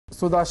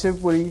Sudha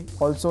Shivpuri,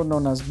 also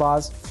known as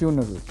Ba's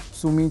funeral.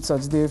 Sumeet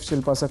Sachdev,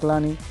 Shilpa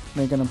Sakhlani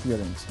make an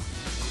appearance.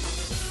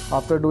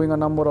 After doing a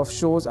number of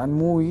shows and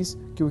movies,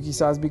 Kyunki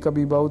Saas Bhi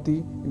Kabhi Bahu Thi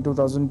in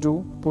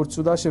 2002 put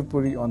Sudha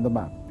Shivpuri on the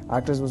map.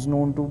 Actress was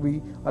known to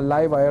be a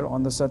live wire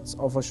on the sets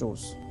of her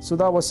shows.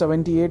 Sudha was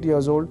 78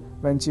 years old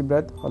when she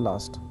breathed her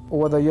last.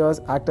 Over the years,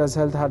 actor's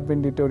health had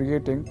been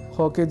deteriorating.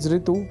 Her kids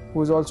Ritu,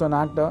 who is also an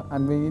actor,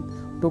 and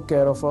Vineet took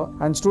care of her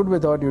and stood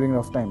with her during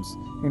rough times.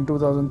 In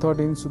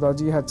 2013, Sudha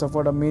ji had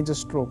suffered a major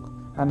stroke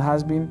and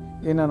has been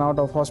in and out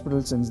of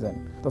hospital since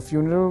then. The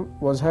funeral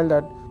was held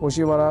at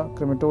Oshiwara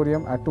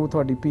Crematorium at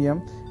 2:30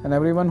 p.m. and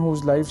everyone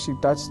whose life she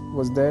touched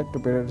was there to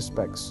pay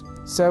respects.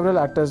 Several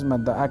actors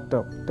met the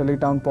actor.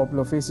 Teletown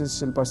popular faces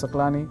Shilpa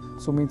Sakhlani,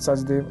 Sumeet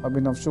Sachdev,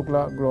 Abhinav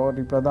Shukla,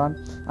 Gauri Pradhan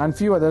and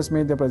few others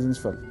made their presence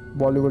felt.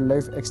 Bollywood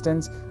Life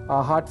extends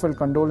our heartfelt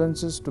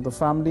condolences to the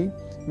family.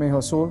 May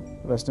her soul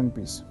rest in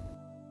peace.